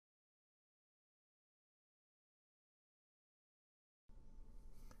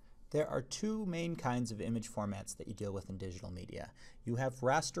There are two main kinds of image formats that you deal with in digital media. You have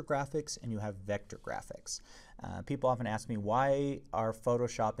raster graphics and you have vector graphics. People often ask me, why are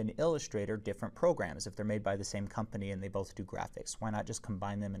Photoshop and Illustrator different programs if they're made by the same company and they both do graphics? Why not just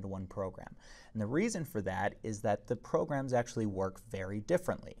combine them into one program? And the reason for that is that the programs actually work very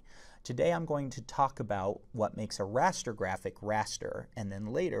differently. Today I'm going to talk about what makes a raster graphic raster, and then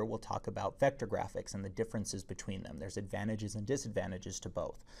later we'll talk about vector graphics and the differences between them. There's advantages and disadvantages to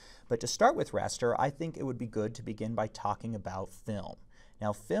both. But to start with raster, I think it would be good to begin by talking about film.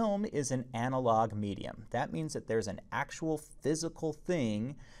 Now, film is an analog medium. That means that there's an actual physical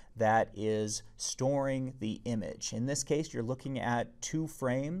thing that is storing the image. In this case, you're looking at 2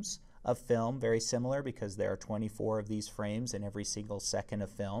 frames of film, very similar because there are 24 of these frames in every single second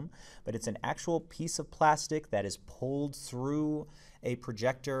of film, but it's an actual piece of plastic that is pulled through a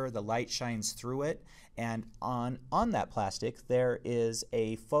projector, the light shines through it, and on that plastic there is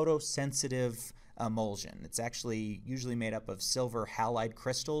a photosensitive emulsion. It's actually usually made up of silver halide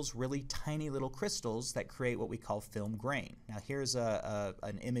crystals, really tiny little crystals that create what we call film grain. Now here's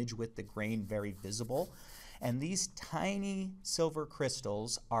an image with the grain very visible. And these tiny silver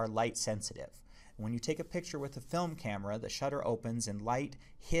crystals are light sensitive. When you take a picture with a film camera, the shutter opens and light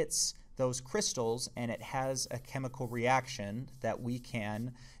hits those crystals and it has a chemical reaction that we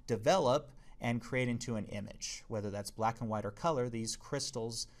can develop and create into an image. Whether that's black and white or color, these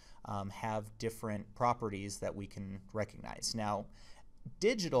crystals have different properties that we can recognize. Now,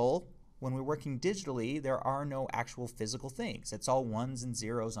 when we're working digitally, there are no actual physical things. It's all ones and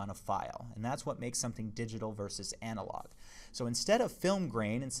zeros on a file, and that's what makes something digital versus analog. So instead of film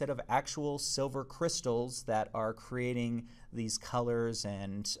grain, instead of actual silver crystals that are creating these colors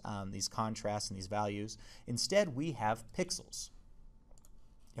and these contrasts and these values, instead we have pixels.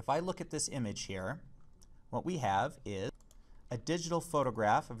 If I look at this image here, what we have is a digital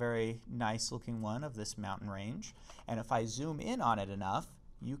photograph, a very nice looking one of this mountain range, and if I zoom in on it enough,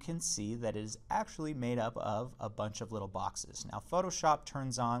 you can see that it is actually made up of a bunch of little boxes. Now Photoshop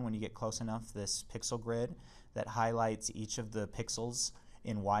turns on, when you get close enough, this pixel grid that highlights each of the pixels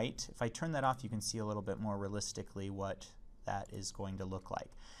in white. If I turn that off, you can see a little bit more realistically what that is going to look like.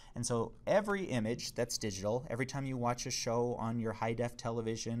 And so every image that's digital, every time you watch a show on your high-def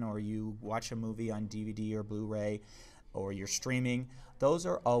television or you watch a movie on DVD or Blu-ray or you're streaming, those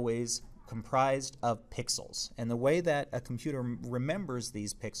are always comprised of pixels. And the way that a computer remembers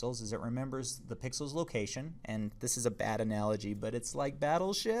these pixels is it remembers the pixel's location, and this is a bad analogy, but it's like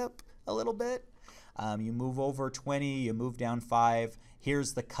Battleship a little bit. You move over 20, you move down 5,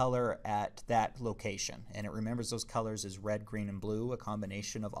 here's the color at that location, and it remembers those colors as red, green, and blue. A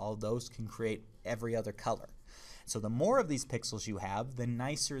combination of all of those can create every other color. So the more of these pixels you have, the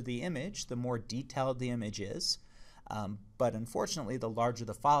nicer the image, the more detailed the image is. But unfortunately, the larger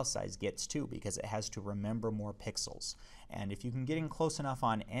the file size gets too, because it has to remember more pixels. And if you can get in close enough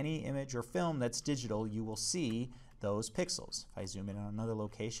on any image or film that's digital, you will see those pixels. If I zoom in on another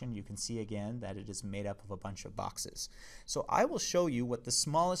location, you can see again that it is made up of a bunch of boxes. So I will show you what the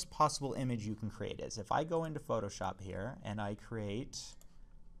smallest possible image you can create is. If I go into Photoshop here and I create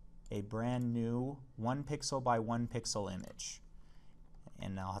a brand new 1 pixel by 1 pixel image,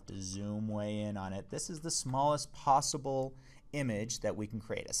 and I'll have to zoom way in on it. This is the smallest possible image that we can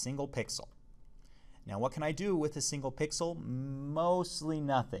create, a single pixel. Now what can I do with a single pixel? Mostly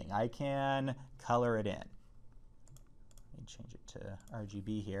nothing. I can color it in. Let me change it to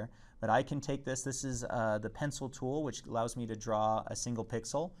RGB here. But I can take this is the pencil tool, which allows me to draw a single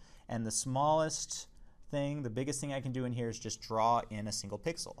pixel, and the smallest thing, the biggest thing I can do in here is just draw in a single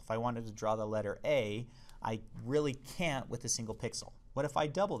pixel. If I wanted to draw the letter A, I really can't with a single pixel. What if I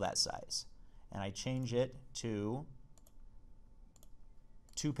double that size and I change it to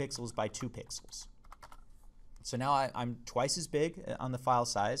 2 pixels by 2 pixels? So now I'm twice as big on the file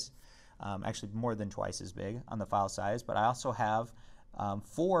size, actually more than twice as big on the file size, but I also have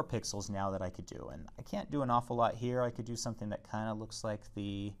 4 pixels now that I could do. And I can't do an awful lot here. I could do something that kind of looks like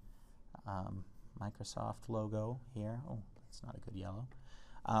the Microsoft logo here. Oh, that's not a good yellow.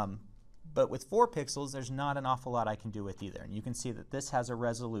 But with 4 pixels, there's not an awful lot I can do with either. And you can see that this has a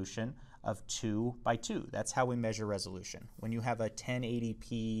resolution of 2 by 2. That's how we measure resolution. When you have a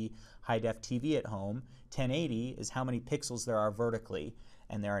 1080p high-def TV at home, 1080 is how many pixels there are vertically,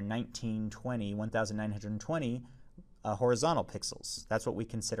 and there are 1920 horizontal pixels. That's what we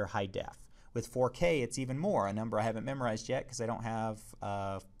consider high-def. With 4K, it's even more, a number I haven't memorized yet because I don't have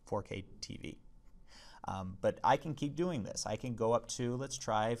 4K TV. But I can keep doing this. I can go up to, let's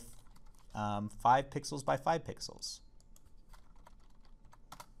try 5 pixels by 5 pixels.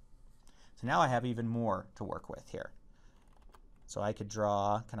 So now I have even more to work with here. So I could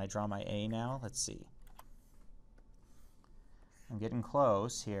draw, can I draw my A now? Let's see. I'm getting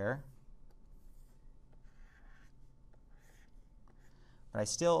close here. But I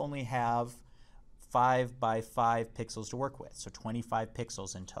still only have 5 by 5 pixels to work with, so 25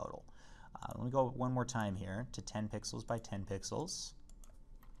 pixels in total. Let me go one more time here to 10 pixels by 10 pixels.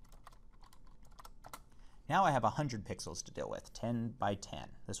 Now I have 100 pixels to deal with, 10 by 10.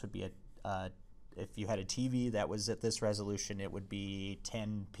 This would be if you had a TV that was at this resolution, it would be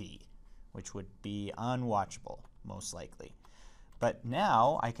 10p, which would be unwatchable, most likely. But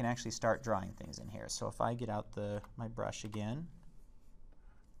now I can actually start drawing things in here. So if I get out my brush again,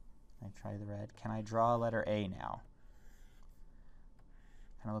 I try the red. Can I draw a letter A now?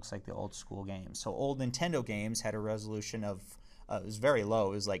 Kind of looks like the old school games. So old Nintendo games had a resolution of, it was very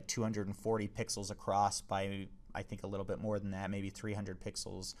low. It was like 240 pixels across by, I think, a little bit more than that, maybe 300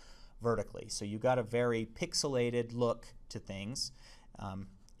 pixels vertically. So you got a very pixelated look to things.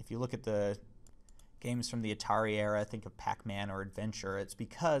 If you look at the games from the Atari era, think of Pac-Man or Adventure, it's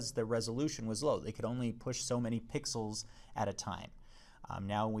because the resolution was low. They could only push so many pixels at a time.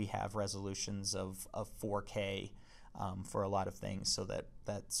 Now we have resolutions of 4K for a lot of things, so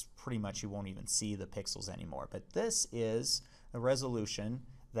that's pretty much you won't even see the pixels anymore. But this is a resolution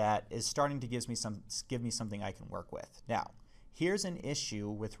that is starting to give me something I can work with. Now, here's an issue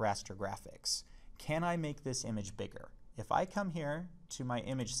with raster graphics. Can I make this image bigger? If I come here to my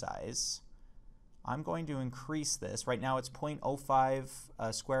image size, I'm going to increase this. Right now it's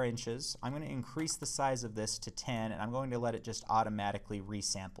 0.05 square inches. I'm going to increase the size of this to 10, and I'm going to let it just automatically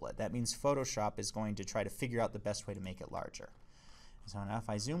resample it. That means Photoshop is going to try to figure out the best way to make it larger. So now if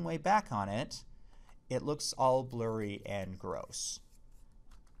I zoom way back on it, it looks all blurry and gross.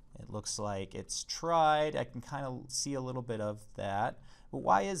 It looks like it's tried. I can kind of see a little bit of that. But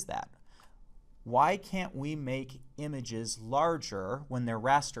why is that? Why can't we make images larger when they're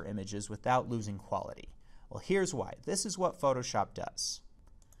raster images without losing quality? Well, here's why. This is what Photoshop does.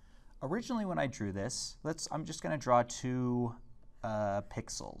 Originally when I drew this, I'm just going to draw 2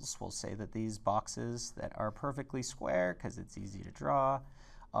 pixels. We'll say that these boxes that are perfectly square, because it's easy to draw,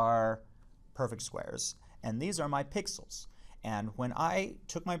 are perfect squares. And these are my pixels. And when I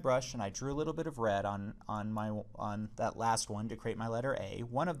took my brush and I drew a little bit of red on that last one to create my letter A,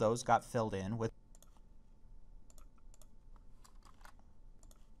 one of those got filled in with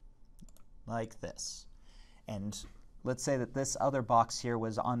like this. And let's say that this other box here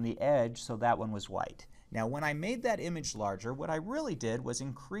was on the edge, so that one was white. Now when I made that image larger, what I really did was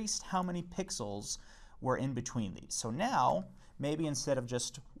increased how many pixels were in between these. So now, maybe instead of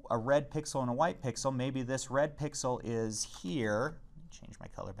just a red pixel and a white pixel, maybe this red pixel is here. Let me change my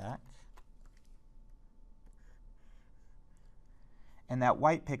color back. And that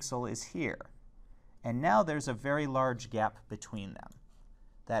white pixel is here. And now there's a very large gap between them.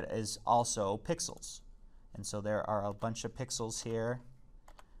 That is also pixels. And so there are a bunch of pixels here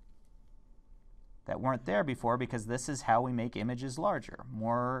that weren't there before, because this is how we make images larger.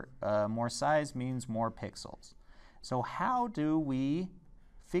 More size means more pixels. So how do we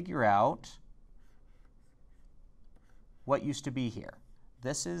figure out what used to be here?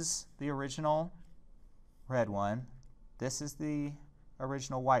 This is the original red one. This is the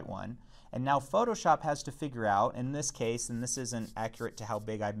original white one. And now Photoshop has to figure out, in this case, and this isn't accurate to how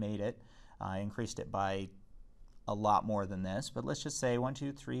big I made it, I increased it by a lot more than this, but let's just say 1,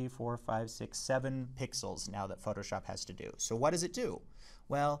 2, 3, 4, 5, 6, 7 pixels now that Photoshop has to do. So what does it do?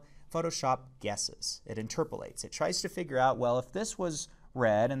 Well, Photoshop guesses. It interpolates. It tries to figure out, well, if this was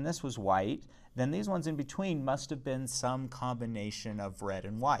red and this was white, then these ones in between must have been some combination of red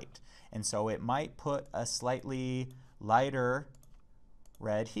and white. And so it might put a slightly lighter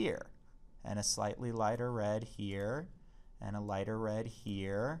red here, and a slightly lighter red here, and a lighter red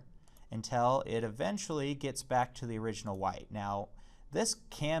here, until it eventually gets back to the original white. Now, this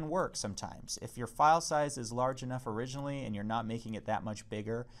can work sometimes. If your file size is large enough originally and you're not making it that much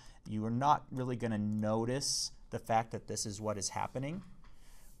bigger, you are not really going to notice the fact that this is what is happening.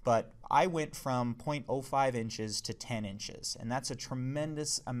 But I went from 0.05 inches to 10 inches, and that's a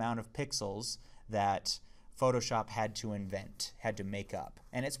tremendous amount of pixels that Photoshop had to invent, had to make up.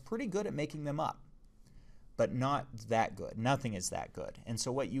 And it's pretty good at making them up, but not that good. Nothing is that good. And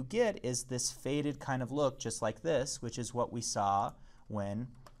so what you get is this faded kind of look just like this, which is what we saw when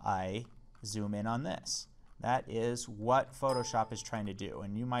I zoom in on this. That is what Photoshop is trying to do.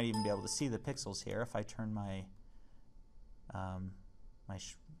 And you might even be able to see the pixels here if I turn my,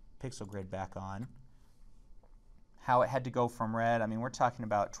 pixel grid back on. how it had to go from red. I mean, we're talking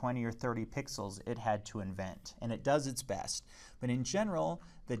about 20 or 30 pixels it had to invent, and it does its best. But in general,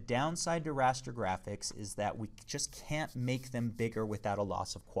 the downside to raster graphics is that we just can't make them bigger without a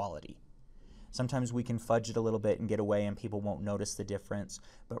loss of quality. Sometimes we can fudge it a little bit and get away and people won't notice the difference,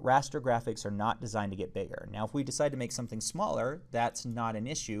 but raster graphics are not designed to get bigger. Now, if we decide to make something smaller, that's not an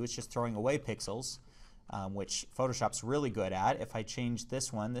issue. It's just throwing away pixels, which Photoshop's really good at. If I change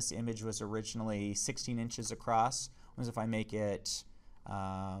this one, this image was originally 16 inches across. What if I make it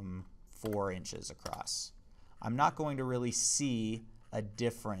 4 inches across? I'm not going to really see a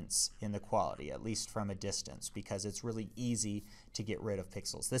difference in the quality, at least from a distance, because it's really easy to get rid of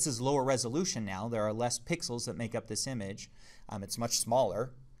pixels. This is lower resolution now. There are less pixels that make up this image. It's much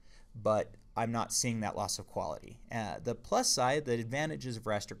smaller, but I'm not seeing that loss of quality. The plus side, the advantages of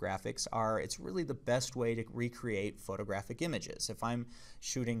raster graphics are it's really the best way to recreate photographic images. If I'm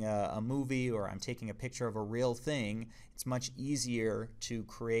shooting a movie or I'm taking a picture of a real thing, it's much easier to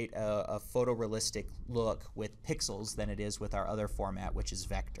create a photorealistic look with pixels than it is with our other format, which is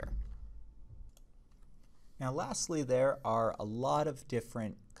vector. Now lastly, there are a lot of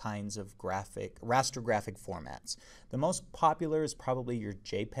different kinds of raster graphic formats. The most popular is probably your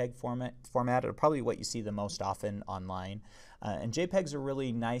JPEG format, or probably what you see the most often online. And JPEGs are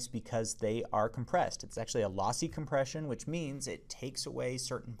really nice because they are compressed. It's actually a lossy compression, which means it takes away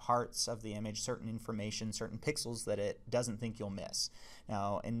certain parts of the image, certain information, certain pixels that it doesn't think you'll miss.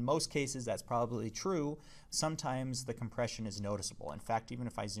 Now, in most cases, that's probably true. Sometimes the compression is noticeable. In fact, even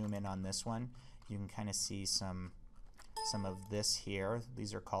if I zoom in on this one, you can kind of see some of this here.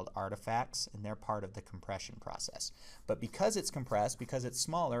 These are called artifacts, and they're part of the compression process. But because it's compressed, because it's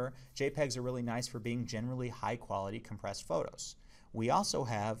smaller, JPEGs are really nice for being generally high-quality compressed photos. We also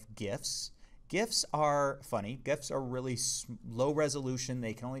have GIFs. GIFs are funny. GIFs are really low resolution.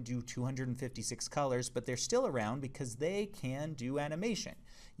 They can only do 256 colors, but they're still around because they can do animation.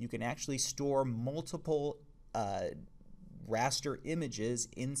 You can actually store multiple raster images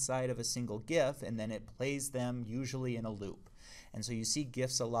inside of a single GIF, and then it plays them usually in a loop. And so you see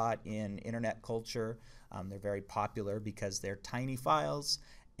GIFs a lot in internet culture. They're very popular because they're tiny files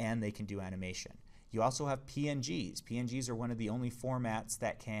and they can do animation. You also have PNGs. PNGs are one of the only formats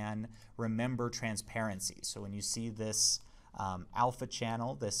that can remember transparency. So when you see this alpha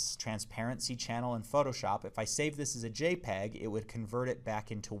channel, this transparency channel in Photoshop, if I save this as a JPEG, it would convert it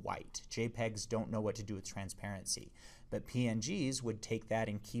back into white. JPEGs don't know what to do with transparency. But PNGs would take that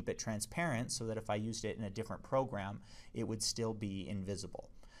and keep it transparent so that if I used it in a different program, it would still be invisible.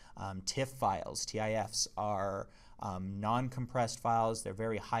 TIFF files, TIFs, are non-compressed files. They're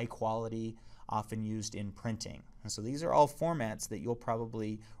very high quality, often used in printing. And so these are all formats that you'll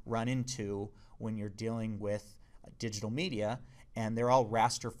probably run into when you're dealing with digital media, and they're all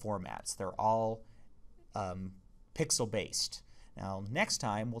raster formats. They're all pixel-based. Now, next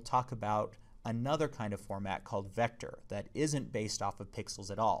time we'll talk about another kind of format called vector that isn't based off of pixels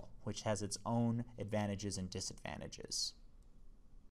at all, which has its own advantages and disadvantages.